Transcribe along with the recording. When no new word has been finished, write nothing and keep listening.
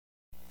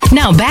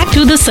Now back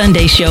to the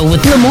Sunday Show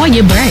with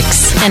Lamoya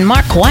Burks and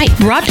Mark White.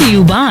 Brought to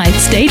you by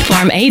State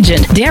Farm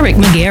agent Derek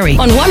McGarry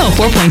on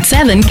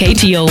 104.7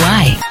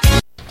 KTOY.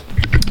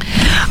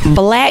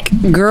 Black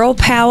girl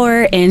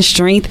power and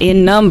strength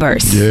in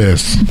numbers.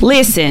 Yes.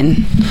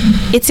 Listen,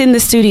 it's in the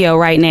studio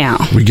right now.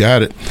 We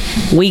got it.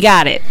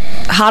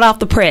 Hot off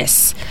the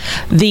press.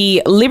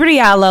 The Liberty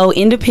Islo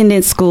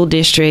Independent School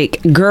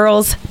District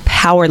girls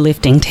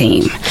powerlifting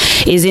team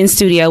is in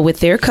studio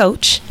with their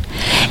coach.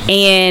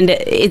 And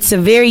it's a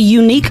very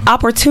unique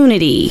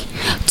opportunity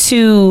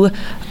to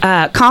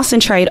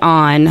concentrate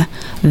on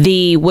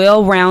the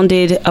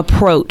well-rounded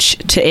approach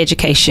to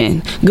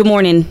education. Good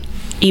morning,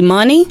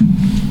 Imani,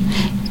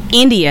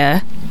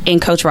 India,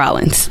 and Coach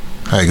Rollins.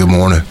 Hey, good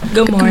morning.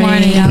 Good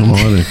morning. Good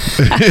morning.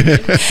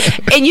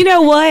 And you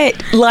know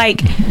what?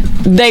 Like,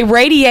 they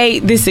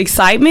radiate this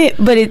excitement,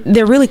 but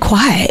they're really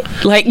quiet.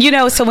 Like, you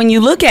know, so when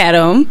you look at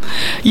them,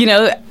 you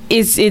know,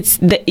 they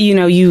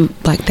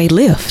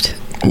lift.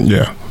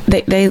 Yeah.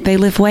 They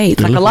lift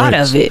weights, like a lot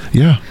of it.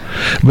 Yeah,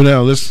 but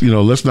now let's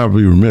not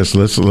be remiss.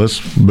 Let's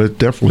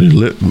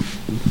definitely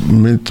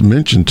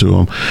mention to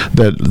them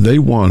that they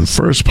won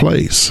first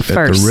place at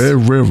the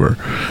Red River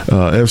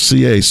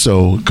FCA.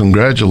 So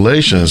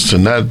congratulations to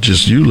not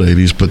just you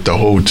ladies, but the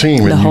whole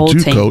team and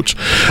you too, Coach.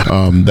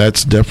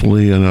 That's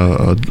definitely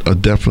a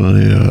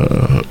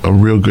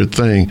real good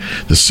thing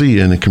to see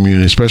in the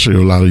community, especially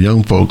a lot of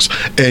young folks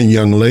and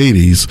young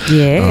ladies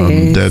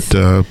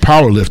that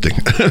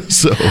powerlifting.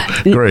 So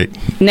great.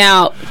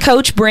 Now,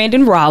 Coach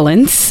Brandon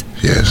Rollins.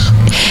 Yes.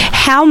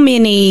 How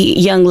many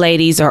young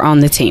ladies are on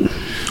the team?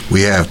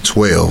 We have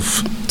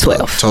 12.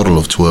 12. Total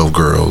of 12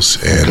 girls.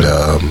 And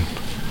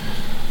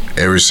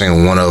every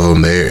single one of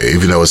them,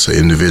 even though it's an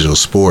individual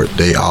sport,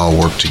 they all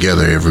work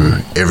together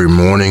every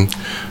morning.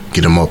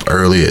 Get them up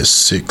early at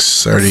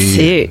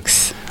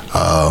 6:30.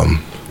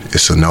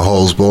 It's a no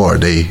holds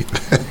barred. They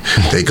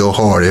go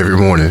hard every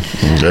morning.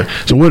 Okay.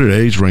 So what are the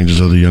age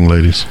ranges of the young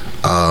ladies?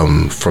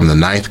 From the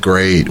 9th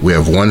grade, we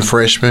have one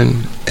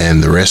freshman,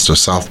 and the rest are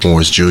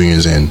sophomores,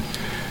 juniors, and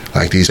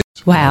like these.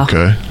 Wow.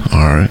 Okay.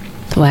 All right.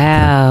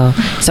 Wow.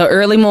 So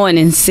early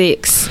morning,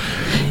 6.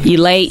 You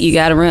late, you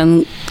got to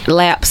run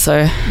laps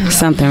or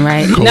something,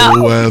 right?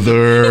 Cold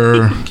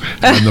weather,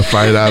 having to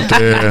fight out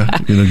there,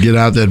 get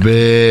out that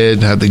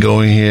bed, have to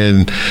go in here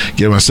and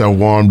get myself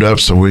warmed up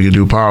so we can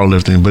do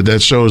powerlifting. But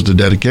that shows the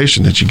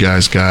dedication that you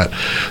guys got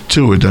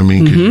to it. I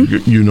mean,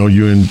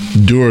 you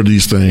endure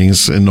these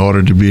things in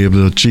order to be able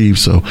to achieve.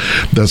 So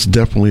that's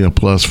definitely a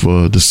plus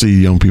to see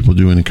young people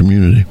do in the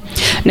community.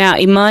 Now,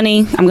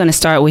 Imani, I'm going to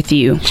start with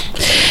you.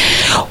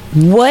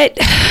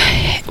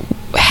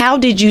 How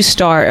did you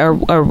start,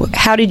 or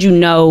how did you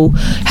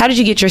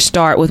get your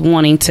start with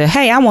wanting to,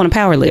 hey, I want to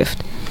power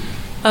lift?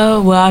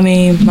 Well, I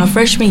mean, my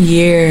freshman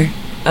year,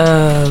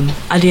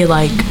 I did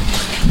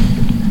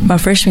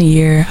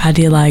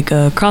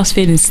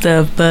CrossFit and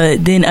stuff,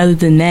 but then other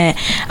than that,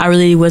 I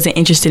really wasn't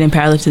interested in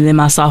powerlifting. Then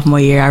my sophomore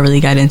year, I really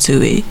got into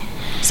it.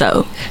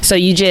 So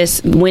you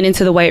just went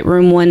into the weight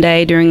room one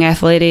day during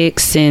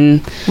athletics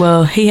and...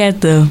 Well, he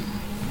had the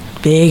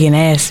big and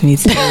asked me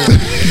to,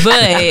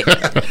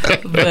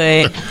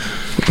 but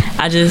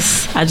I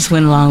just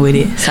went along with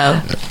it. So,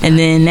 and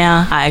then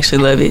now I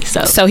actually love it.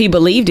 So he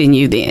believed in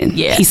you then.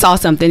 Yeah, he saw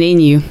something in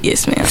you.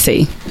 Yes, ma'am.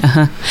 See,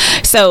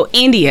 So,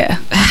 India,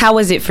 how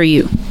was it for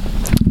you?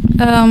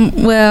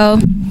 Well,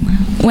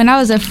 when I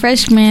was a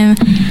freshman,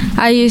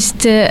 I used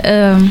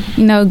to,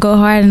 go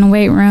hard in the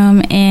weight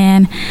room,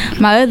 and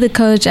my other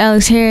coach,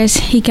 Alex Harris,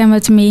 he came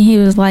up to me. He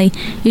was like,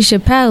 "You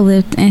should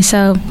powerlift," and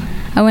so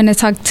I went to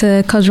talk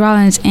to Coach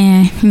Rollins,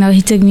 and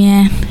he took me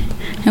in,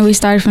 and we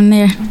started from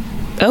there.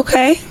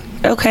 Okay.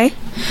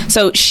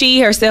 So she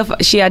herself,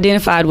 she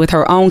identified with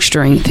her own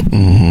strength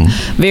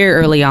very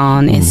early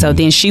on, and so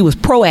then she was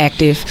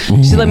proactive.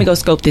 She said, let me go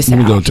scope this out.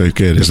 Let me go take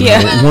care of this.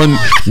 Yeah.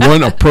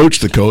 One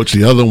approached the coach,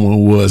 the other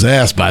one was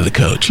asked by the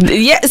coach.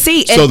 Yeah,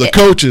 see. So the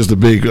coach is the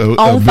big...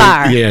 on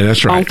fire. Yeah,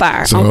 that's right. On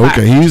fire. So, on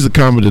fire. He's the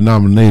common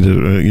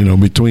denominator,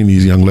 between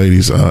these young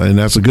ladies, and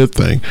that's a good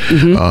thing.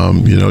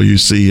 You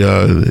see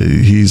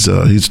he's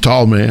a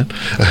tall man.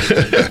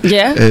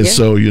 Yeah. And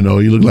so, he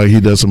looked like he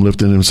does some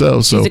lifting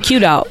himself. So he's a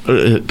cute dog.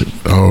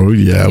 Oh,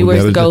 yeah. He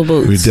wears the gold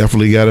boots. We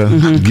definitely got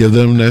to give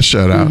them that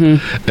shout out.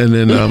 And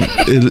then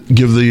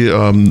give the...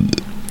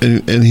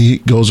 And he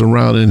goes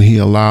around and he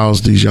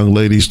allows these young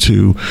ladies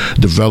to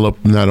develop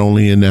not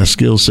only in that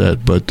skill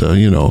set, but,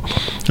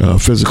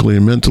 physically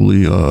and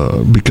mentally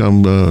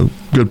become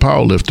good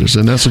power lifters.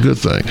 And that's a good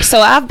thing. So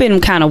I've been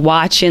kind of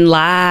watching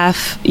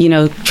live,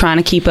 trying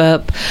to keep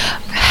up.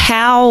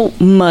 How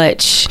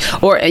much,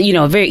 or,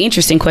 a very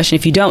interesting question.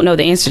 If you don't know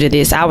the answer to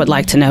this, I would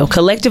like to know.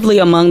 Collectively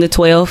among the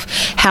 12,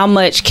 how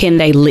much can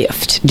they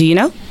lift? Do you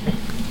know?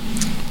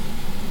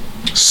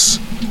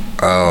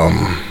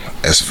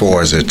 As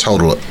far as their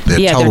total,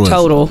 their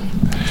total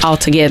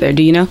altogether.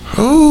 Do you know?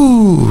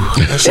 Ooh.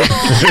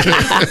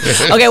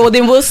 Okay, well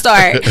then we'll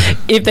start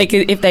if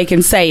they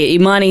can say it.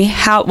 Imani,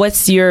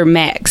 what's your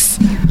max?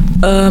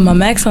 My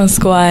max on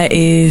squat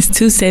is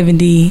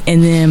 270,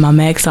 and then my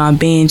max on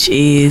bench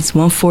is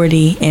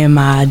 140, and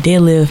my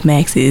deadlift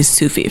max is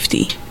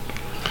 250.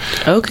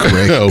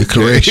 Okay.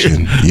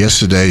 Correction.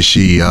 Yesterday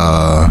she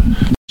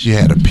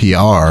had a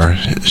PR.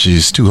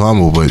 She's too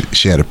humble, but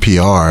she had a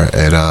PR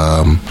at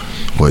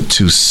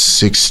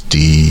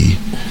 260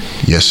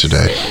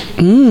 yesterday.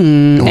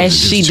 As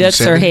she ducks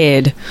her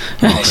head.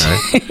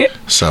 Okay.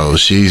 So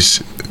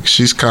she's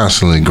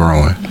constantly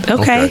growing.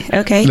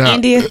 Okay. Now,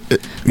 India,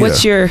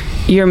 what's your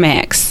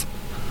max?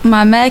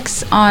 My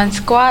max on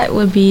squat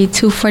would be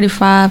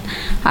 245.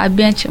 I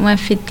bench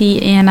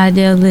 150 and I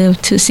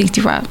deadlift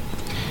 265.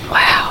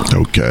 Wow.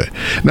 Okay.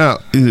 Now,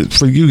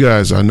 for you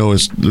guys, I know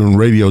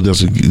radio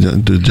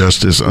doesn't do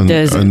justice,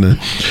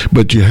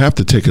 but you have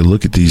to take a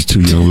look at these two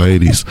young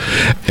ladies,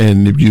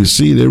 and if you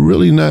see, they're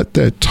really not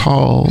that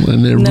tall,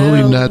 and they're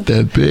really not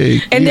that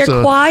big, and they're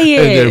quiet,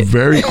 and they're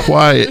very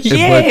quiet.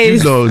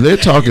 Yes. But they're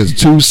talking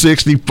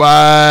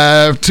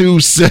 265,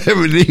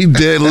 270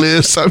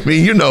 deadlifts. I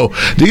mean,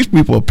 these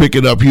people are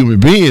picking up human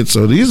beings.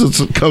 So these are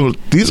a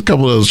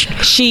couple of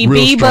she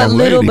real be but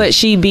little, ladies. but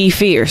she be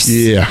fierce.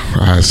 Yeah,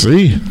 I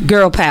see.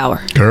 Girl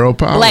power.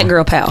 Black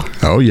girl power.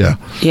 Oh, yeah.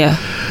 Yeah.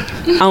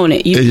 Own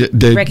it. You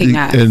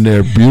recognize. And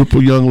they're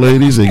beautiful young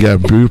ladies. They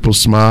got beautiful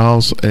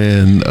smiles,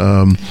 and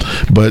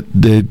but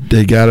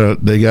they got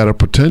a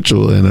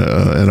potential and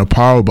a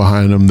power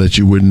behind them that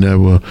you would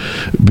never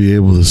be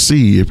able to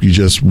see if you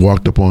just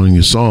walked up on and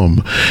you saw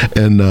them.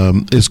 And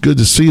it's good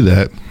to see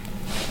that.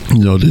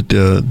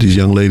 That these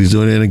young ladies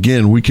doing it. And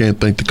again, we can't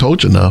thank the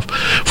coach enough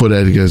for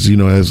that, because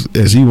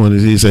as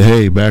he said,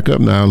 hey, back up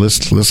now,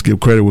 let's give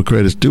credit where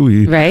credit's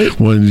due. Right.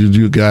 Want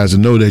you guys to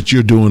know that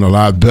you're doing a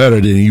lot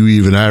better than you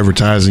even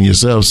advertising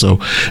yourself. So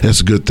it's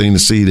a good thing to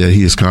see that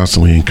he is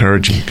constantly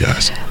encouraging you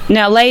guys.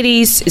 Now,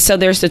 ladies, so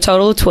there's a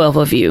total of 12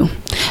 of you.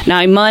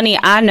 Now, Imani,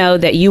 I know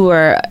that you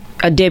were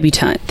a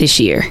debutante this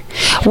year.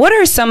 What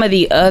are some of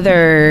the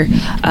other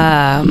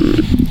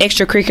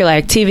extracurricular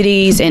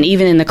activities, and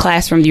even in the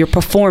classroom, your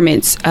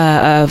performance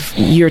of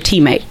your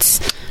teammates?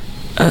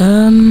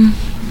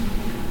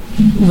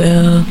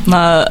 Well,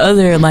 my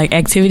other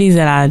activities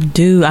that I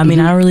do, I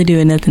mean, I don't really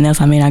do nothing else.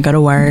 I mean, I go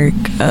to work.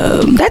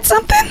 That's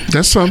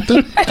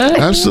something.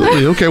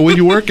 Absolutely. Okay, where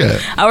you work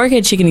at? I work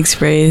at Chicken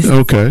Express.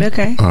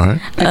 Okay. All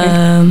right.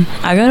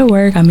 I go to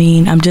work. I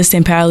mean, I'm just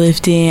in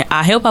powerlifting.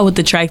 I help out with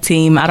the track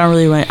team. I don't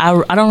really run.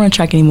 I don't run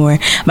track anymore,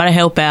 but I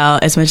help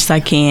out as much as I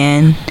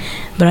can.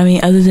 But I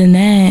mean, other tan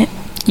that,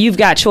 you've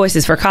got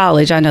choices for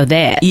college. I know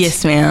that.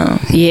 Yes, ma'am.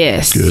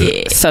 Yes.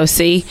 Good. So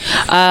see,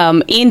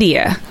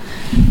 India.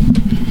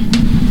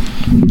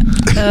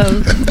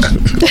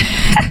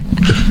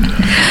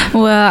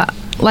 Well,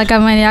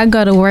 I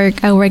go to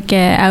work. I work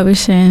at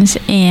Albertsons,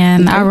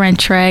 and I run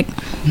track.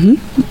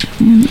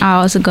 Mm-hmm. I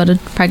also go to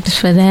practice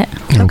for that.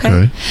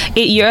 Okay.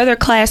 Your other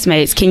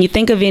classmates, can you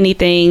think of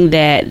anything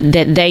that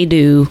they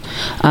do,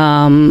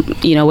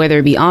 whether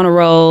it be honor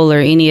roll or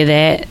any of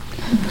that?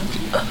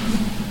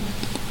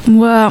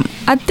 Well,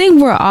 I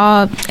think we're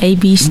all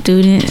AB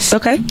students.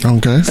 Okay.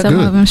 Some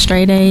of them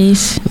straight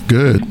A's.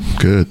 Good.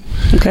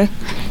 Okay.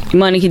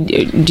 Money,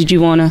 did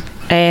you want to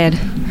add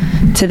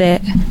to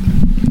that?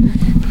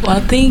 Well,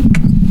 I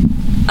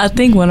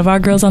think one of our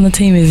girls on the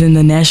team is in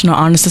the National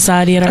Honor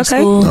Society at our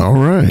school. All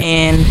right.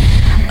 And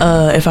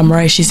if I'm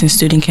right, she's in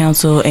student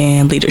council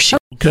and leadership.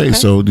 Okay,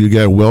 so you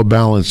got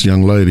well-balanced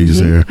young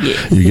ladies there.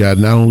 Yeah. You got,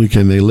 not only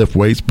can they lift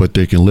weights, but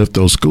they can lift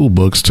those school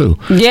books too.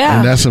 Yeah.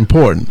 And that's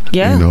important.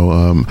 Yeah.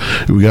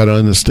 We got to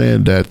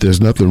understand that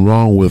there's nothing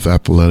wrong with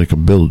athletic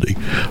ability,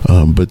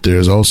 but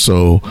there's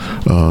also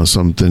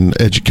something,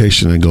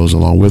 education that goes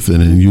along with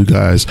it. And you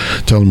guys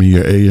telling me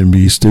you're A and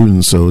B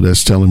students, so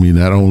that's telling me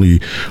not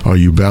only are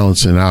you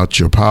balancing out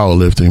your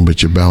powerlifting,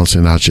 but you're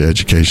balancing out your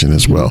education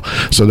as well.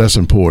 So that's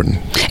important.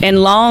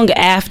 And long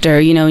after,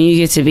 you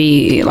get to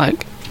be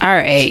like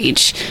our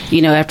age,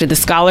 after the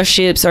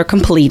scholarships are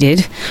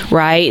completed,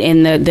 right,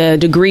 and the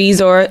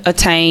degrees are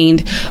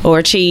attained or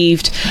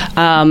achieved,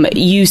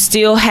 you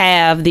still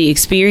have the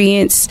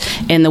experience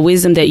and the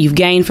wisdom that you've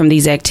gained from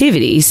these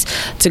activities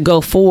to go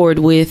forward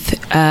with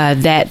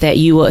that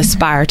you will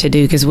aspire to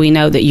do, because we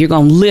know that you're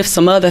going to lift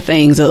some other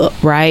things up,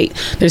 right?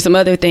 There's some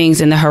other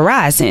things in the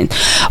horizon.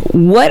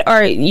 What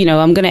are,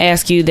 I'm going to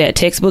ask you that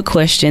textbook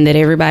question that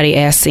everybody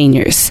asks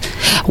seniors.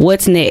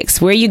 What's next?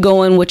 Where you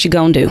going? What you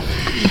going to do?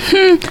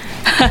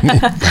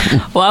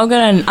 Well,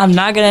 I'm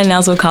not gonna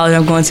announce what college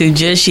I'm going to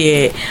just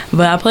yet,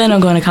 but I plan on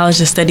going to college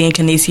to study in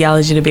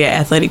kinesiology to be an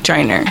athletic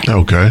trainer.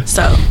 Okay.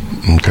 So.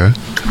 Okay.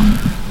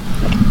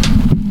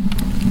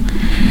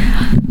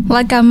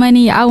 Like our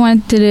money, I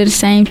wanted to do the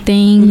same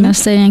thing,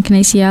 studying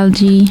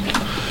kinesiology,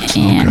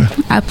 and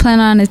I plan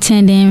on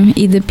attending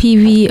either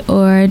PV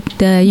or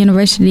the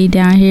university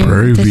down here.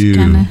 Prairie View.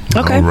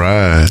 Okay. All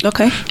right.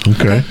 Okay.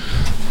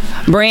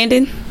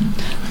 Brandon,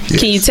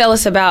 Can you tell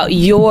us about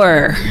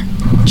your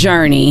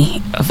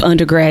journey of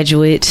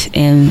undergraduate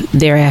and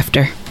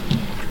thereafter?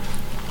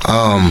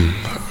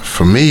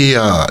 For me,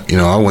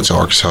 I went to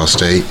Arkansas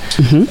State,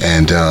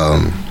 and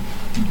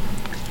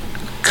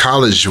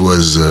college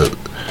was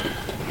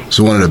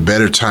So one of the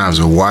better times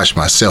to watch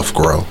myself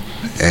grow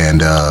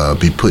and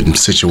be put in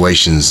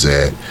situations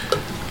that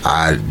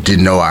I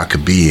didn't know I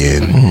could be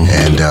in.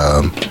 And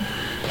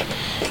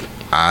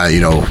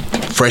I,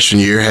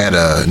 freshman year had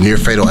a near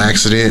fatal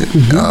accident.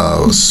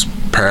 Was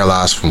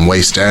paralyzed from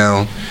waist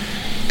down.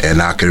 And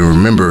I can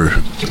remember,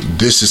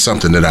 this is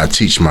something that I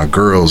teach my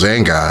girls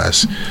and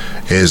guys,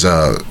 is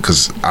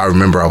because I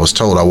remember I was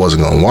told I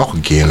wasn't going to walk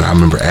again. I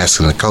remember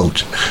asking my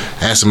coach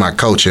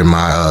and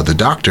the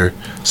doctor,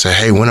 said,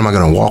 hey, when am I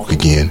going to walk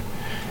again?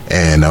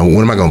 And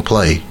when am I going to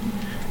play?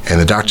 And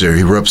the doctor,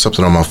 he rubbed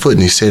something on my foot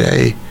and he said,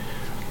 hey,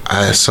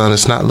 son,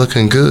 it's not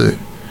looking good.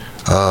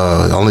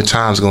 Only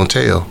time's going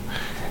to tell.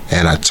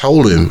 And I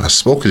told him, I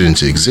spoke it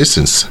into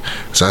existence.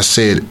 So I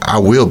said, I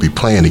will be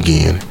playing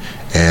again.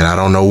 And I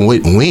don't know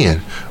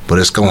when, but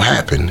it's going to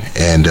happen.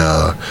 And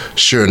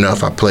sure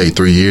enough, I played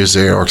 3 years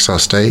there at Arkansas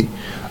State.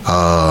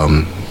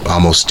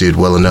 Almost did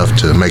well enough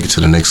to make it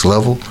to the next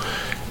level.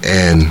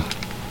 And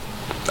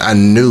I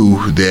knew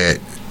that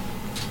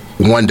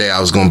one day I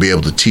was going to be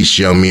able to teach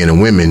young men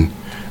and women,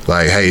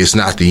 like, hey, it's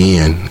not the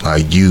end.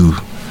 Like, you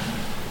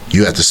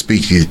have to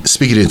speak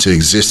it into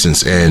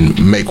existence and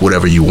make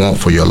whatever you want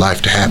for your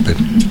life to happen.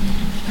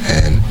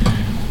 And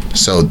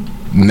so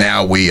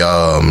now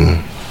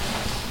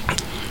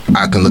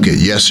I can look at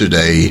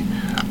yesterday,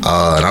 and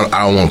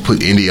I don't want to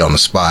put Indy on the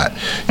spot.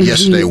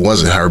 Yesterday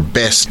wasn't her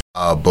best,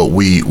 but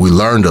we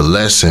learned a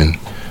lesson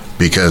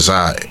because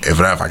if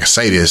I can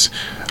say this,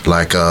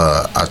 like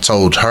I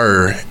told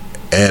her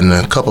and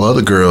a couple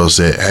other girls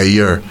that, hey,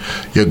 your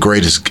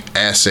greatest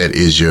asset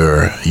is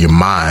your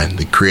mind.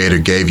 The Creator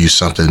gave you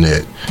something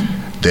that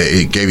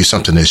it gave you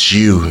something that's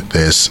you,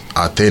 that's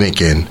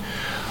authentic, and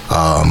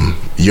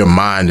your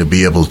mind to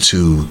be able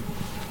to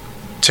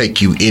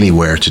take you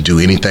anywhere to do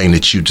anything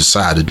that you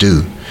decide to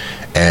do.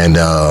 And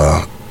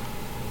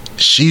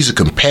she's a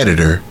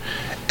competitor,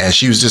 and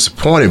she was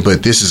disappointed,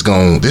 but this is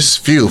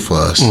fuel for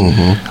us.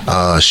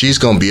 She's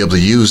going to be able to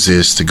use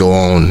this to go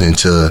on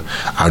into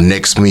our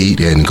next meet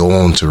and go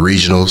on to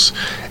regionals.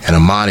 And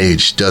Amani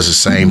does the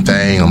same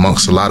thing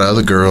amongst a lot of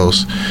other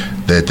girls,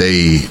 that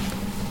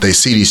they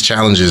see these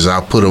challenges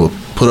I put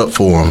up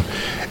for them,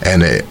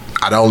 and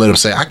I don't let them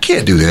say, I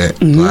can't do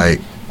that. Like,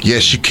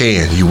 yes, you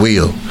can. You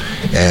will.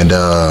 And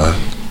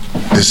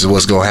this is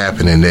what's going to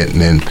happen. And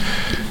then,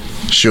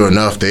 sure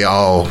enough, they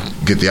all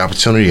get the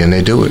opportunity and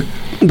they do it.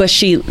 But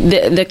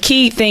the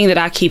key thing that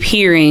I keep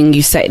hearing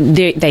you say,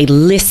 they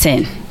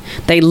listen.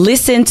 They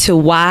listen to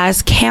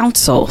wise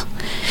counsel.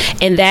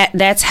 And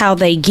that's how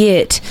they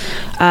get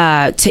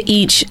to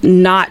each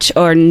notch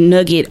or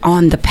nugget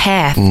on the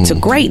path to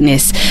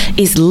greatness,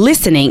 is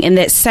listening. And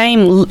that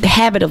same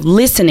habit of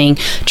listening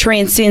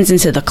transcends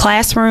into the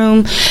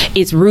classroom.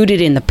 It's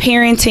rooted in the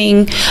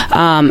parenting.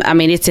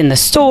 It's in the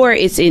store.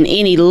 It's in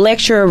any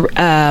lecture.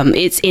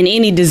 It's in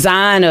any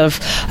design of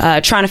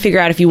trying to figure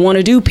out if you want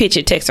to do pitch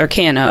it, text, or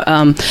canna.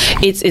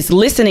 It's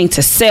listening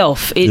to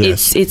self.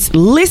 It's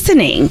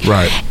listening.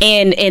 Right.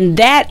 And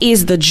that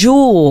is the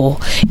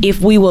jewel. If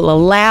we will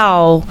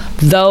allow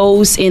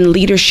those in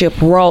leadership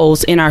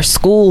roles in our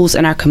schools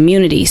and our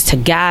communities to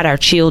guide our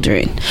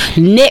children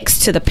next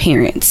to the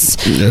parents.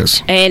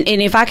 Yes. And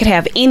if I could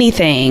have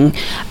anything,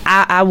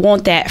 I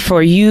want that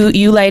for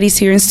you ladies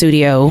here in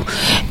studio.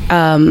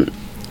 And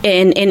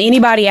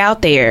anybody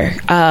out there,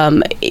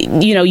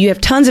 you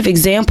have tons of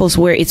examples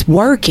where it's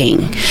working.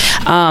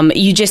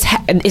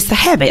 It's the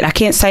habit. I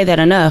can't say that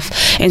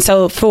enough. And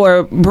so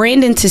for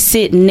Brandon to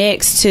sit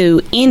next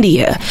to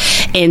India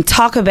and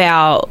talk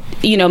about,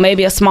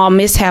 maybe a small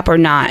mishap or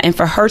not, and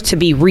for her to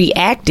be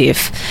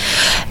reactive,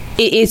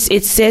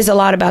 it says a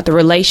lot about the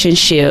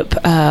relationship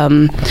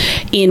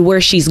in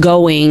where she's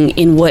going,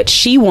 in what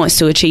she wants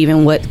to achieve,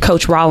 and what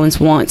Coach Rollins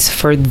wants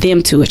for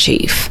them to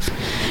achieve.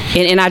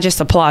 And I just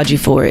applaud you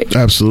for it.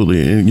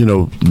 Absolutely. And,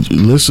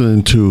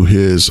 listening to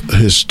his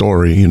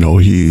story,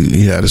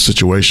 he had a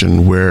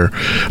situation where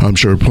I'm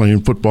sure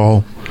playing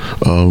football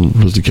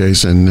was the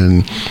case, and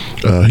then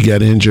he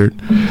got injured.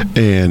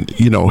 And,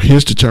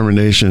 his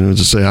determination was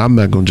to say, I'm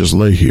not going to just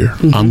lay here.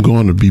 I'm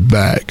going to be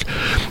back.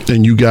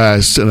 And you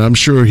guys, and I'm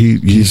sure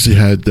he's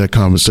had that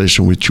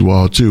conversation with you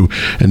all too.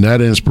 And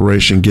that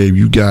inspiration gave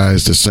you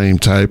guys the same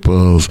type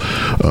of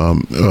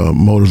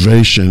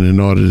motivation in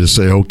order to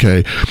say,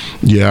 okay,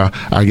 yeah,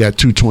 I got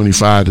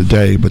 225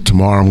 today, but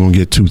tomorrow I'm going to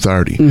get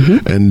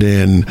 230. And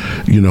then,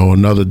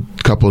 another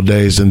couple of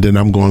days, and then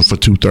I'm going for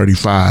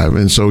 235.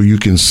 And so you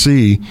can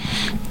see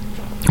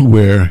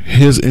where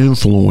his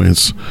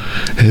influence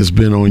has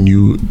been on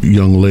you,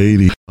 young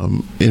lady,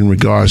 in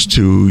regards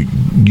to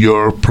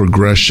your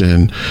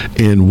progression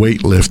in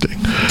weightlifting.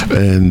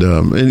 And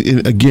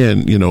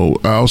again,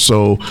 I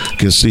also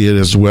can see it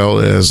as well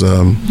as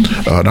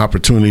an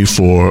opportunity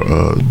for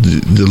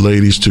the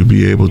ladies to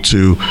be able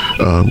to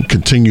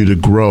continue to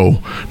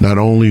grow, not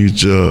only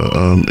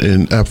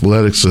in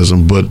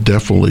athleticism, but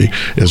definitely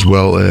as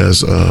well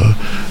as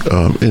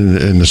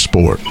in the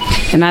sport.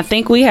 And I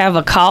think we have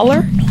a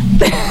caller.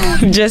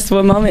 Just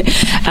one moment.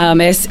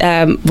 As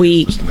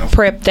we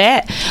prep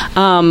that,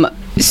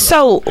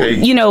 So,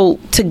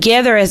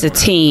 together as a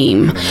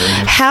team,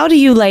 how do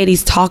you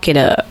ladies talk it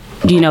up?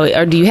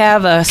 Or do you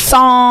have a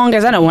song?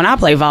 Because I know when I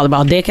played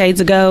volleyball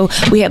decades ago,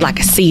 we had like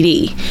a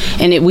CD,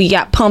 and we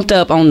got pumped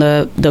up on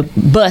the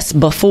bus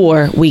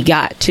before we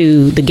got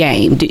to the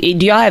game. Do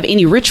y'all have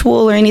any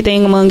ritual or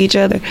anything among each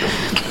other?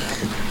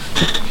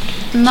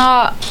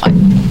 No,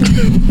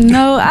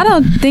 I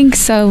don't think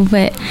so.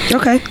 But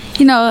okay,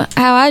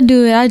 how I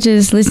do it, I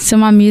just listen to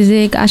my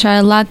music. I try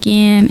to lock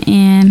in,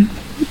 and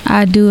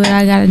I do what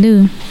I gotta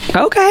do.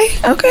 Okay.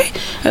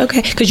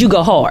 Because you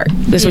go hard.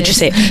 That's what you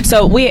said.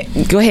 So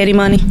go ahead,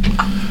 Imani.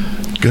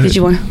 Did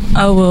you want?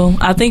 Oh well,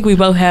 I think we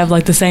both have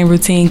like the same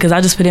routine because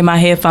I just put in my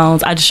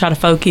headphones. I just try to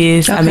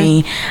focus. Okay. I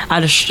mean, I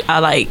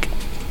like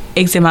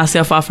exit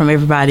myself off from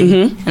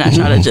everybody, and I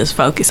try to just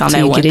focus on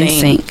that one thing. Get in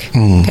sync.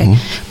 Okay.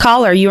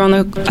 Caller, you on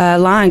the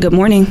line? Good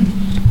morning.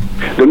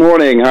 Good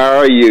morning. How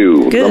are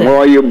you? Good.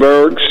 Lamoya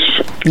Burks.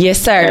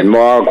 Yes, sir. And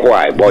Mark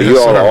White. Well, you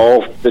all are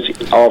off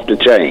the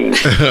chain.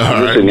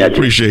 All right. I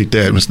appreciate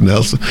that, Mr.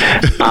 Nelson.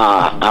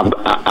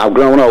 I've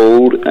grown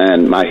old,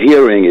 and my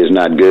hearing is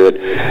not good.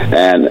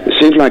 And it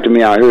seems like to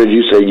me I heard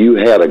you say you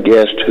had a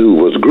guest who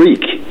was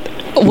Greek.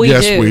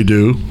 Yes, we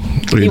do.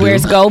 He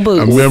wears gold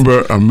boots. A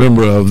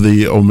member of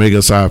the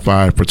Omega Psi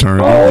Phi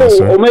fraternity. Oh, yes,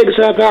 sir. Omega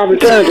Psi Phi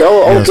fraternity.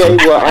 Oh, okay.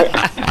 Yes, well,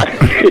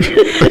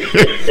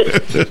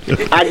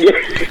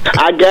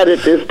 I got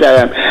it this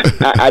time.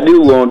 I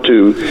do want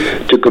to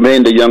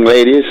commend the young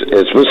ladies,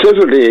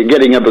 specifically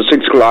getting up at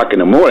 6 o'clock in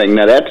the morning.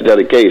 Now that's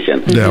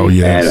dedication. Oh,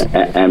 yes.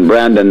 And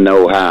Brandon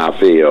know how I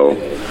feel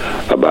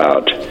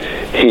about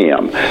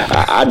him.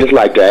 I'd just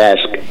like to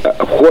ask,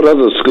 what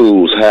other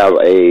schools have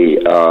a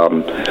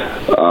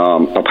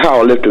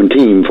powerlifting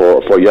team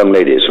for young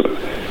ladies?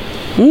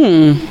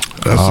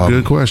 That's a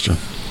good question.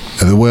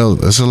 Well,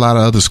 there's a lot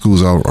of other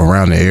schools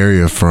around the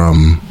area,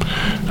 from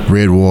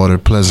Redwater,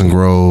 Pleasant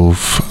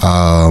Grove,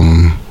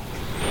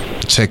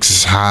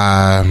 Texas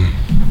High.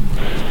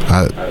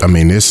 I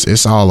mean,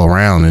 it's all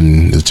around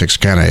in the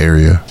Texarkana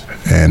area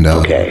and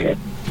the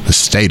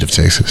state of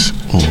Texas.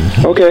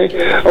 Mm-hmm.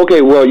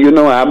 Okay. Well,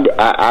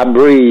 I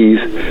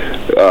breathe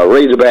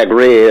Razorback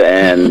Red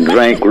and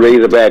drank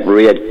Razorback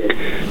Red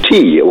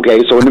tea.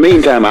 Okay, so in the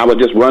meantime, I was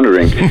just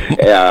wondering.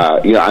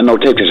 I know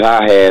Texas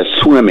High has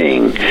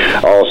swimming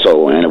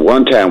also, and at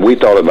one time we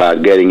thought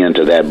about getting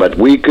into that, but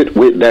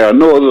there are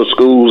no other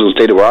schools in the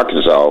state of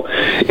Arkansas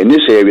in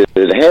this area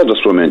that has a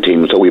swimming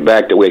team, so we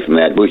backed away from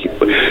that.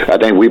 I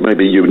think we may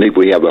be unique.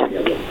 We have a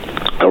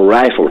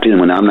rifle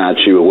team, and I'm not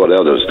sure what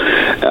others.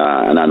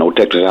 And I know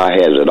Texas High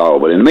has it all.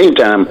 But in the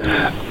meantime,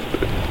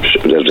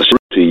 there's a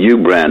to you,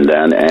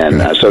 Brandon,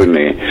 and I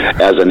certainly,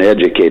 as an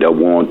educator,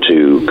 want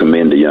to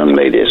commend the young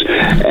ladies.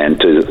 And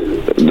to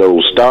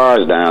those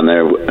stars down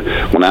there,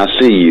 when I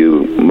see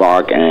you,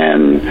 Mark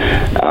and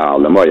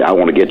Lamoya, I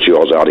want to get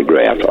yours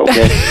autographed,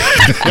 okay?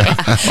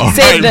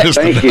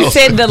 Thank you.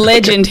 Said the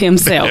legend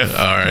himself.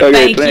 All right.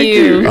 Okay, thank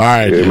you. All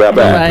right.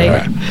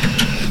 Bye-bye.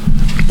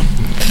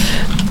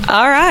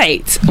 All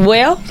right.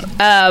 Well,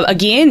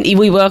 again,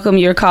 we welcome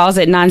your calls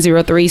at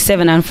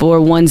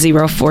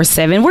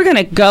 903-794-1047. We're going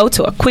to go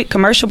to a quick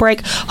commercial break.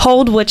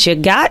 Hold what you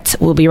got.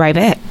 We'll be right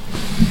back.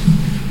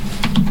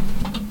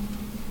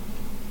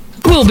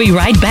 We'll be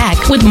right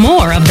back with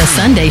more of The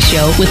Sunday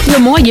Show with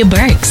Lamoya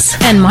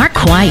Burks and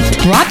Mark White.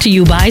 Brought to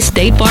you by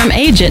State Farm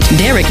agent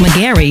Derek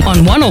McGarry on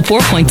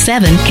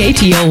 104.7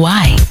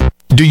 KTOY.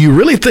 Do you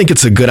really think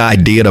it's a good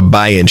idea to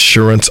buy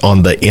insurance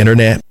on the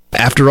internet?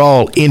 After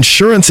all,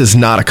 insurance is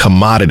not a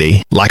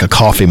commodity like a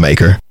coffee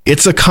maker.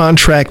 It's a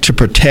contract to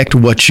protect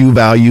what you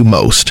value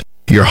most: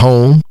 your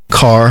home,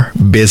 car,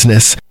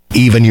 business,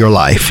 even your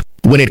life.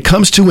 When it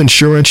comes to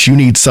insurance, you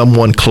need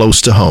someone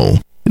close to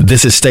home.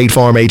 This is State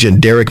Farm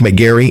agent Derek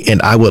McGarry,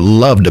 and I would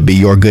love to be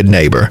your good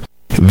neighbor.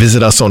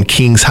 Visit us on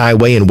Kings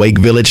Highway in Wake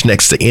Village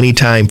next to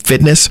Anytime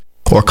Fitness,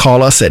 or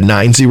call us at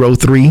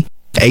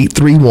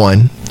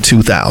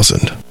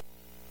 903-831-2000.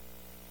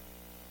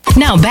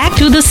 Now back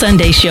to The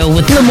Sunday Show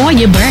with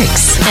Lamoya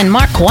Burks and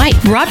Mark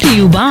White, brought to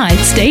you by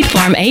State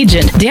Farm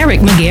agent Derek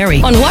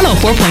McGarry on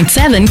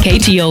 104.7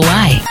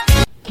 KTOY.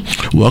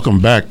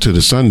 Welcome back to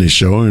the Sunday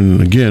Show,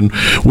 and again,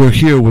 we're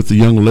here with the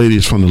young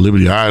ladies from the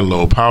Liberty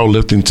ILO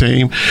powerlifting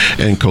team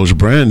and Coach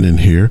Brandon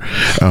here.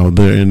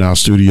 They're in our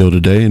studio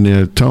today, and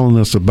they're telling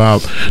us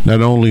about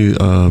not only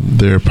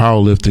their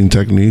powerlifting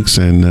techniques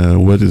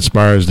and what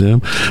inspires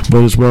them,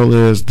 but as well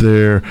as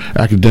their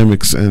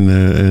academics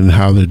and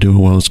how they're doing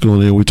well in school.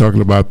 And we're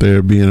talking about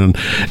their being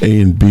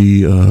A and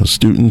B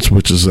students,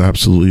 which is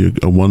absolutely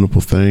a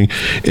wonderful thing,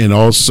 and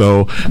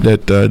also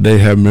that they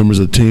have members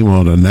of the team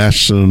on a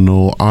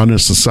national honor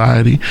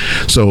society.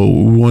 So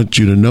we want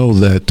you to know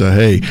that,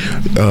 hey,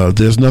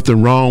 there's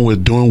nothing wrong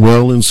with doing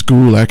well in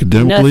school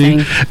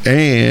academically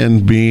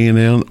and being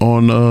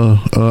on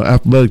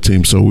athletic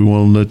team. So we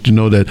want to let you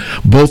know that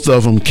both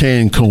of them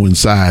can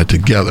coincide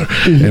together.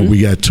 And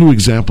we got two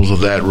examples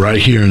of that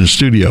right here in the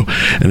studio.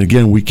 And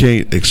again, we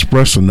can't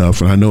express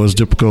enough, and I know it's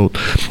difficult,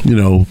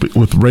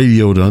 with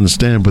radio to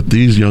understand, but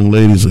these young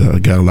ladies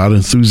got a lot of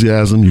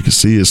enthusiasm. You can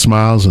see it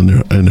smiles in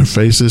their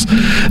faces,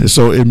 and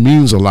so it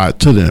means a lot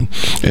to them,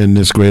 and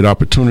it's a great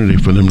opportunity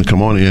for them to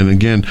come on. And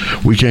again,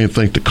 we can't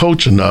thank the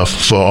coach enough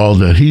for all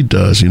that he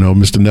does.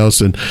 Mr.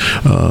 Nelson,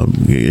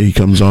 he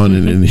comes on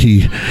and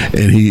he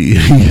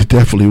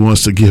definitely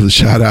wants to give a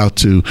shout out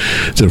to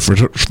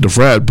the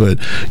frat, but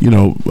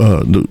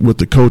with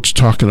the coach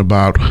talking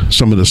about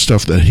some of the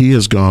stuff that he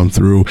has gone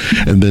through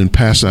and then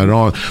pass that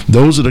on,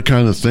 those are the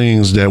kind of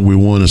things that we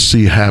want to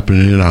see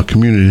happening in our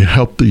community,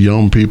 help the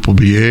young people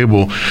be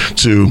able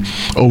to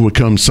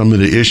overcome some of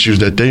the issues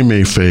that they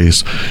may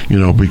face,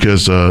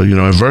 because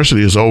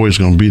adversity is always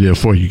going to be there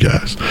for you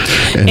guys.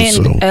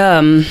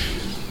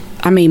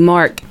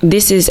 Mark,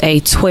 this is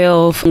a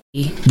 12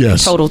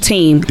 total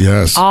team.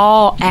 Yes.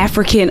 All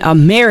African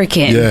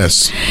American.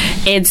 Yes.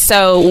 And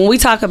so when we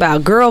talk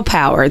about girl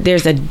power,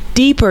 there's a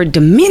deeper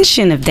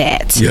dimension of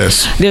that.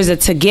 Yes. There's a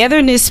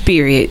togetherness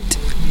spirit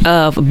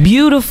of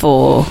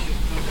beautiful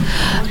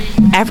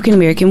African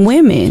American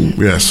women.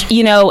 Yes.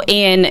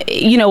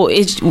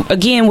 It's,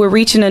 again, we're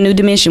reaching a new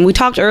dimension. We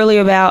talked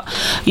earlier about,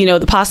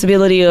 the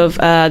possibility of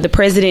the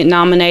president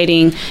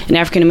nominating an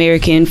African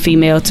American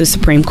female to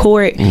Supreme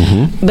Court,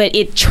 but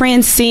it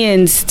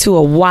transcends to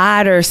a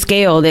wider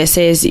scale that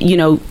says,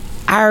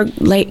 our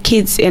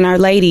kids and our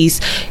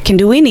ladies can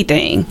do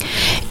anything.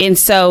 And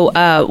so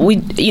I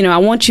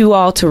want you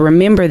all to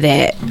remember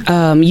that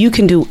you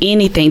can do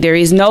anything. There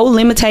is no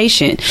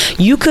limitation.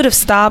 You could have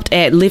stopped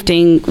at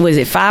lifting, was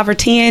it 5 or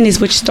 10 is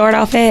what you start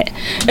off at?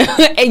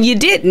 And you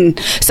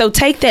didn't. So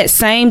take that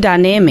same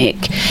dynamic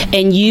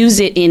and use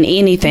it in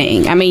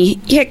anything.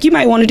 Heck, you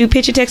might want to do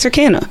pitch, text, or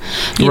canna.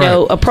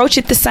 Approach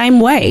it the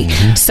same way.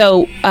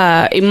 So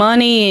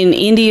Imani and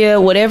India,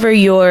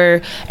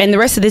 and the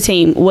rest of the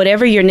team,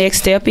 whatever your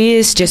next step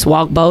is, just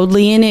walk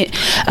boldly in it.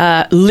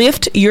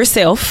 Lift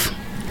yourself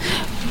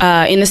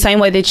in the same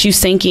way that you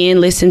sink in,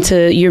 listen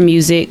to your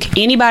music.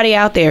 Anybody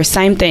out there,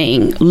 same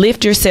thing.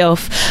 Lift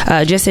yourself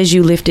just as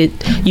you lifted.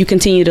 You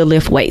continue to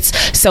lift weights.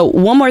 So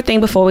one more thing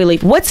before we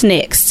leave. What's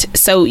next?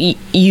 So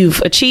you've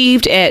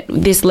achieved at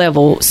this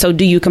level. So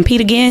do you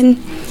compete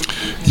again?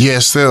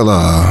 Yes, they'll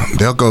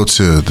go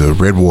to the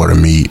Redwater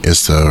meet.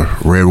 It's the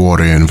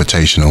Redwater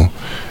Invitational,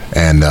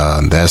 and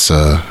that's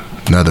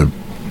another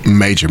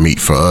major meet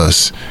for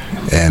us,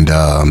 and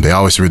they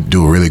always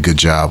do a really good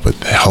job with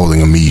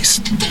holding a meet.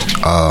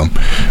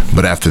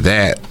 But after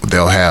that,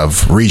 they'll have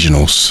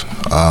regionals.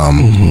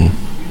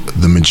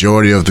 The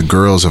majority of the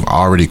girls have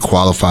already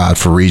qualified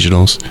for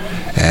regionals,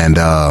 and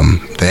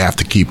they have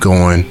to keep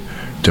going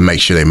to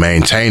make sure they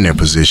maintain their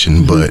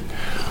position. But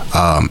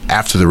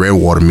after the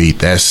Redwater meet,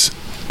 that's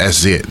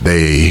it.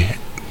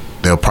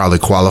 They'll probably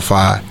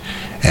qualify,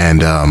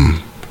 and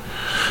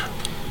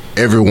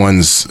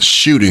everyone's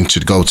shooting to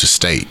go to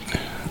state.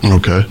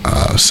 Okay.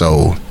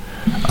 So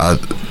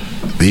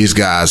these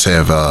guys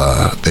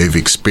they've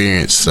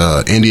experienced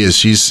India.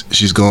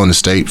 She's going to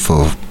state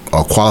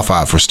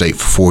qualified for state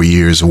for 4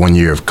 years. 1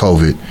 year of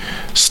COVID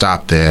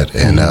stopped that,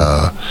 and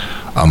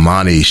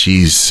Amani,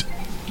 she's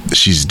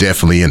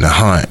definitely in the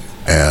hunt.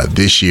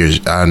 This year,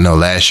 I know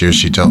last year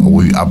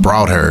I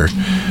brought her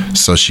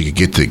so she could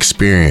get the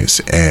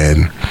experience,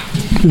 and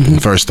the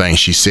first thing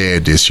she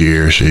said this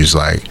year, she's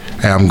like,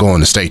 "Hey, I'm going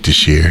to state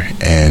this year,"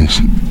 and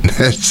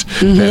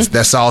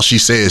that's all she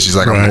says. She's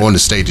like, "I'm going to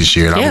state this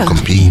year, and I'm gonna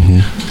compete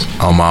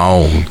on my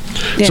own."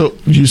 Yeah. So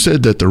you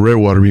said that the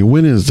Redwater meet.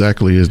 When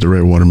exactly is the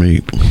Redwater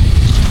meet?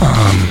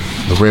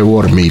 The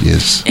Redwater meet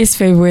it's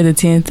February the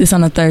 10th. It's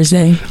on a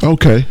Thursday.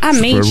 Okay.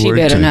 She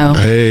better 10th. know.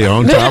 Hey,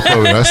 on top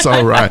of it. That's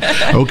all right.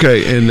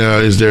 Okay. And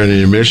is there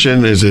any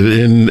admission? Is it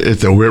at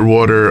the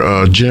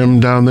Redwater gym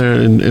down there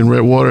in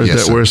Redwater? Is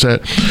yes, that where it's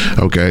at?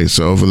 Okay.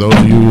 So for those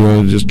of you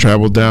who just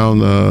traveled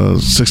down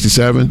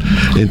 67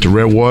 into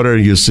Redwater,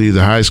 you'll see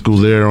the high school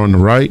there on the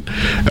right.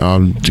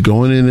 To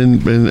go in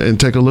and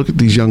take a look at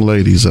these young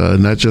ladies,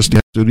 not just the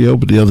studio,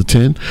 but the other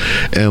 10,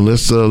 and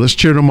let's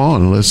cheer them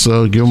on. Let's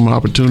give them an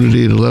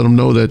opportunity to let them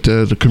know that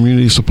the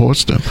community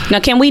supports them. Now,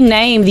 can we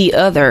name the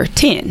other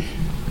 10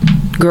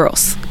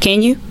 girls?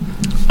 Can you?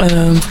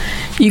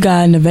 You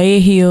got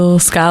Nevaeh Hill,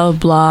 Skylar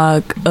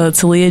Block,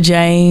 Talia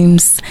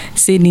James,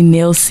 Sydney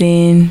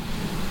Nielsen,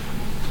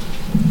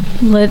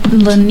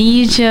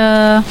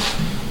 Lanisha.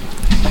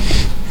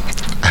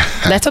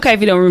 That's okay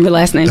if you don't remember the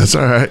last name. That's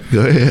all right.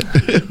 Go ahead.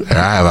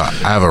 I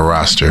have a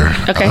roster.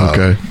 Okay.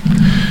 Okay.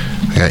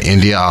 I got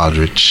India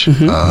Aldrich,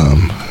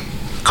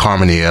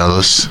 Carmen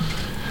Ellis,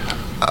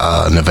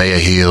 Nevaeh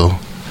Hill,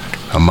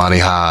 Amani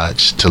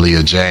Hodge,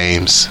 Talia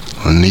James,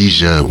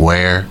 Lanisha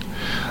Ware,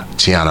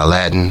 Tiana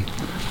Ladden,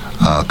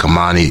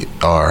 Carmody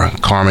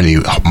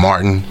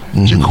Martin,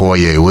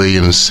 Jacoya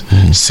Williams,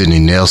 Sydney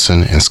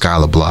Nelson, and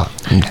Skylar Block.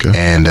 Okay.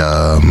 And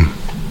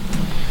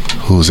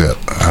who's that?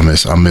 I'm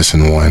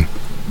missing one.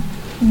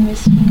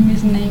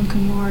 His name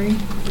Kamari.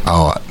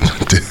 Oh,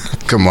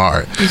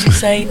 Kamari. Did you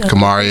say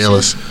Kamari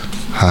Ellis?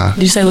 Huh?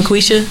 Did you say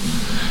LaQuisha?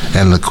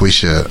 And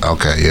LaQuisha,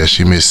 okay, yeah,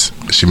 she missed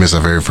her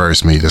very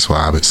first meet. That's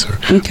why I missed her.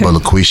 Okay. But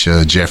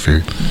LaQuisha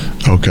Jeffrey.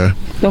 Okay.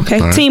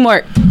 Right.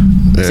 Teamwork.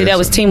 See, that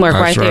was teamwork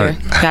right there.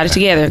 Right. Got it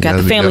together. Got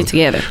the family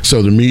together.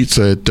 So the meets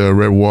at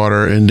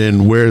Redwater, and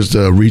then where's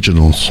the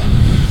regionals?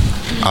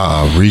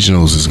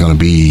 Regionals is going to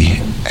be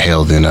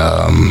held in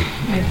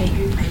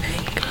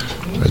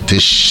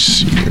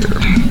this year.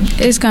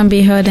 It's going to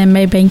be held in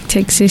Maybank,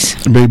 Texas.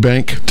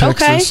 Maybank,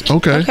 Texas.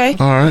 Okay.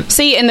 All right.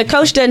 See, and the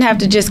coach doesn't have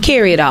to just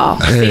carry it all.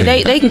 See,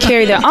 they can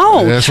carry their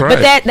own. That's right.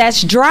 But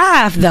that's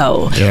drive,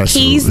 though. Yeah,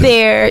 he's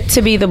there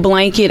to be the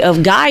blanket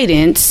of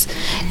guidance,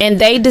 and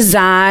they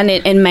design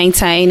and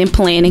maintain and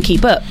plan and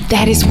keep up.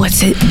 That's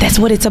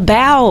what it's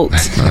about.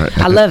 Right.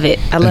 I love it.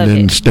 And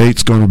then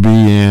state's going to be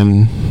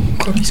in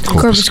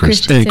Corpus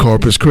Christi. In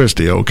Corpus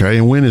Christi, okay.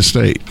 And when is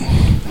state?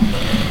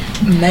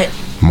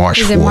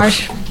 March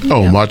 4th.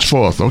 March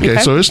 4th. Okay,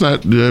 so it's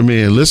not. I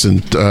mean,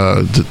 listen.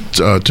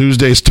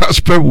 Tuesday starts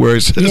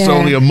February. So it's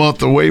only a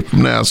month away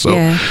from now. So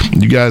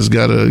you guys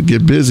got to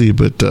get busy.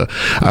 But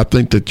I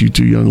think that you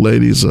two young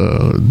ladies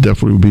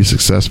definitely will be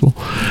successful,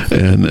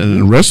 and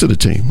the rest of the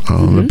team.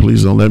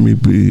 Please don't let me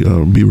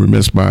be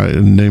remiss by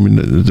naming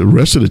the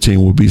rest of the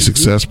team will be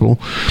successful.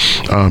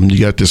 You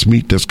got this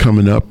meet that's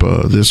coming up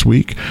this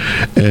week,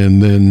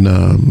 and then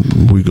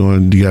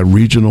you got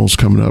regionals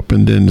coming up,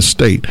 and then the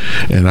state.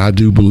 And I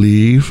do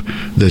believe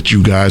that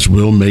you guys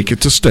will make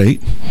it to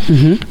state,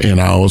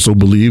 and I also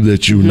believe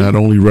that you not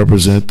only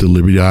represent the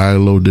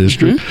Liberty-ILO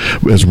district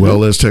as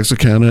well as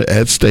Texarkana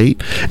at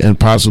state, and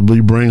possibly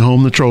bring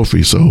home the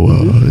trophy. So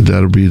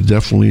that'll be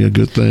definitely a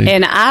good thing.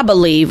 And I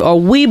believe, or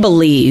we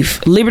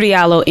believe,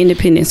 Liberty-ILO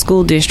Independent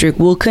School District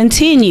will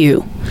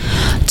continue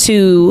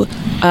to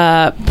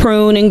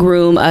prune and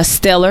groom a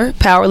stellar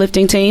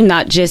powerlifting team,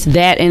 not just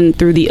that and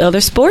through the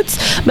other sports,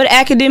 but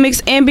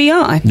academics and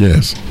beyond.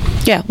 Yes.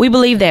 Yeah, we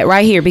believe that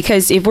right here,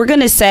 because if we're going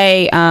to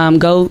say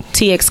go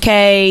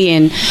TXK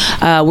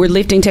and we're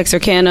lifting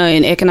Texarkana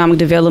and economic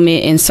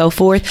development and so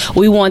forth,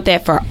 we want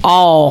that for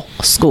all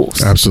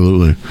schools.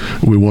 Absolutely.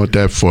 We want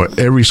that for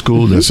every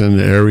school that's in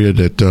the area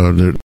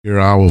that hear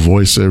our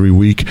voice every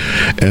week,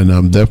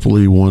 and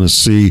definitely want to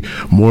see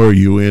more of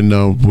you, and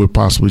we'll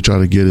possibly try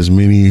to get as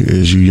many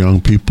as you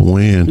young people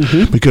in,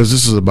 because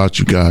this is about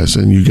you guys,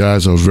 and you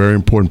guys are a very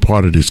important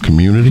part of this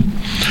community,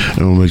 and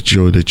we'll make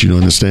sure that you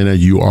understand that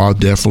you are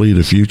definitely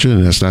the future,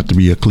 and that's not to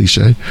be a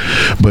cliche,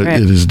 but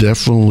it is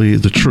definitely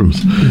the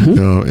truth.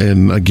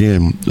 And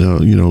again,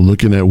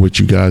 looking at what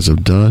you guys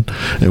have done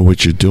and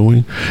what you're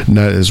doing,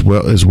 not as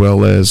well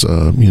as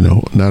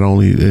not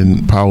only in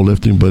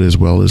powerlifting but as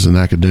well as in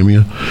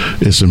academia,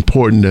 it's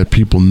important that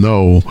people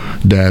know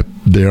that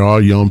there are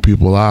young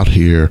people out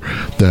here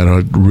that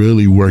are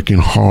really working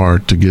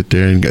hard to get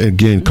there. And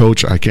again,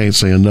 Coach, I can't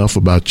say enough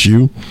about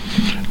you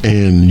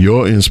and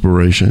your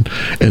inspiration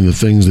and the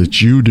things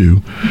that you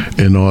do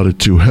in order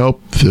to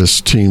help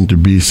this team to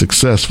be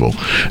successful.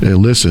 And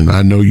listen,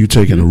 I know you're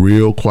taking a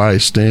real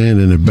quiet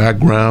stand in the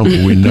background,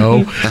 but we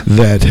know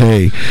that,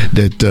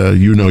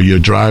 you're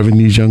driving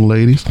these young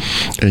ladies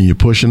and you're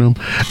pushing them,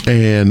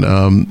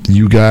 and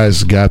you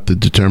guys got the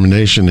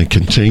determination to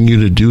continue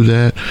to do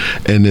that,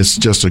 and it's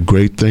just a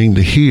great thing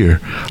to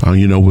hear.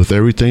 With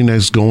everything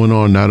that's going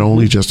on, not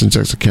only just in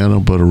Texarkana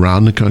but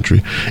around the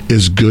country,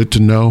 it's good to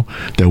know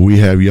that we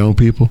have young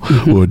people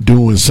who are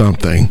doing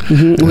something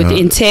with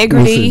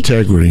integrity.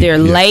 They're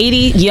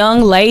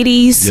young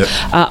ladies,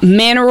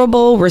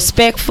 mannerable,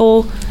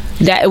 respectful.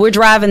 That we're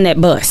driving that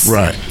bus.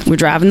 Right. We're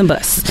driving the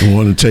bus. We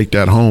want to take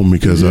that home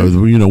because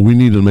we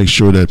need to make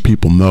sure that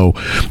people know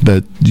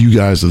that you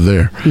guys are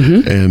there,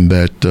 and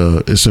that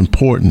it's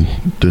important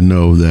to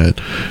know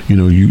that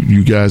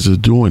you guys are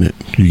doing it.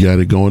 You got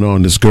it going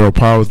on. This girl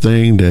power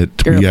thing that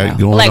we got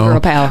going Black on. Girl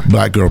power.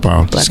 Black girl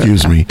power.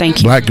 Excuse me. Thank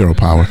you. Black girl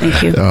power.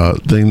 Thank you.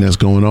 Thing that's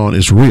going on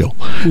is real,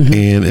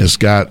 and it's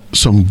got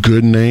some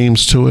good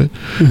names to it,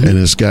 and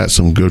it's got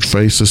some good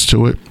faces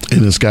to it,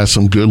 and it's got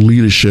some good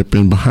leadership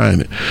in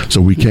behind it. So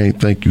we can't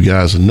thank you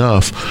guys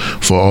enough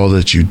for all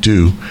that you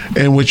do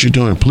and what you're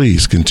doing.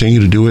 Please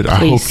continue to do it. I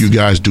hope you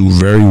guys do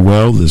very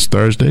well this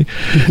Thursday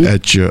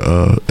at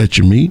your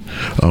meet.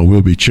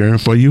 We'll be cheering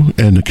for you,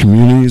 and the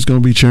community is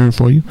going to be cheering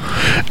for you.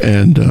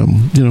 And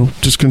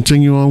just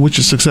continue on with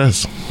your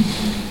success.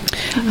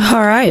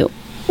 All right.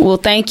 Well,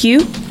 thank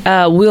you.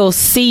 We'll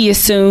see you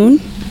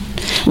soon.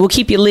 We'll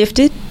keep you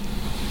lifted.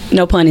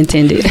 No pun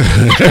intended.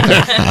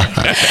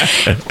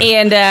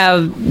 And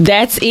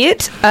that's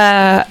it.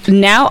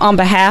 Now, on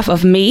behalf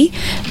of me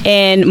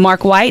and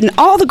Mark White, and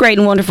all the great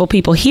and wonderful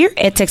people here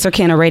at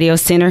Texarkana Radio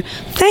Center,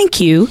 thank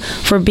you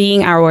for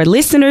being our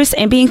listeners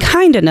and being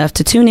kind enough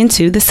to tune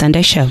into the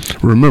Sunday Show.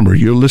 Remember,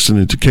 you're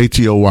listening to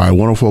KTOY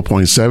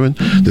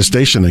 104.7, the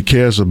station that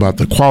cares about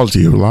the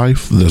quality of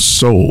life, the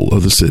soul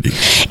of the city.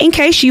 In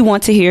case you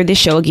want to hear this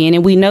show again,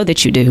 and we know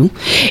that you do,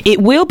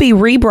 it will be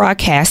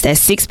rebroadcast at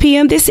 6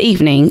 p.m. this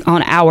evening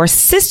on our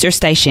sister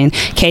station,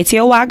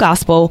 KTOY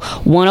Gospel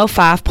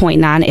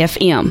 105.9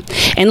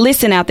 FM. And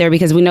listen out there,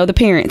 because we know the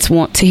parents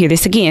want to hear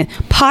this again.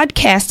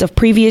 Podcasts of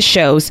previous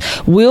shows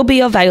will be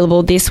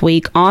available this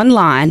week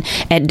online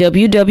at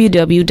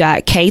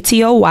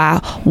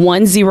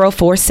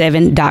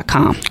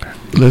www.ktoy1047.com.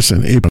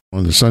 Listen,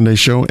 on the Sunday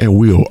Show, and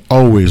we'll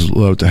always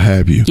love to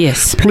have you.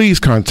 Yes. Please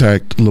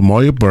contact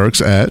Lamoya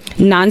Burks at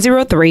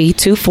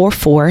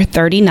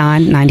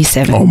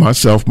 903-244-3997. or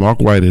myself, Mark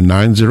White, at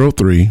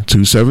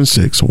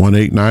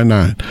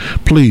 903-276-1899.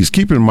 Please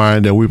keep in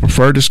mind that we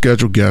prefer to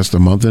schedule guests a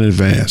month in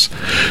advance.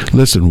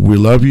 Listen, we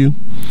love you.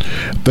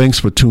 Thanks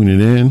for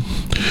tuning in.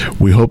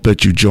 We hope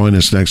that you join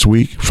us next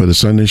week for the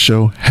Sunday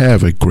Show.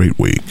 Have a great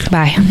week.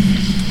 Bye.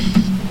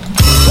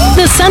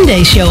 The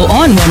Sunday Show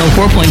on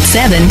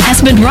 104.7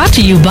 has been brought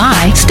to you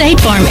by State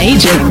Farm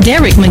agent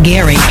Derek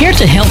McGarry, here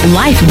to help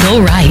life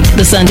go right.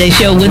 The Sunday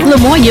Show with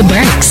Lamoya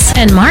Burks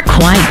and Mark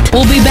White.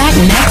 We'll be back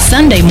next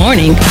Sunday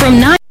morning from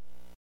 9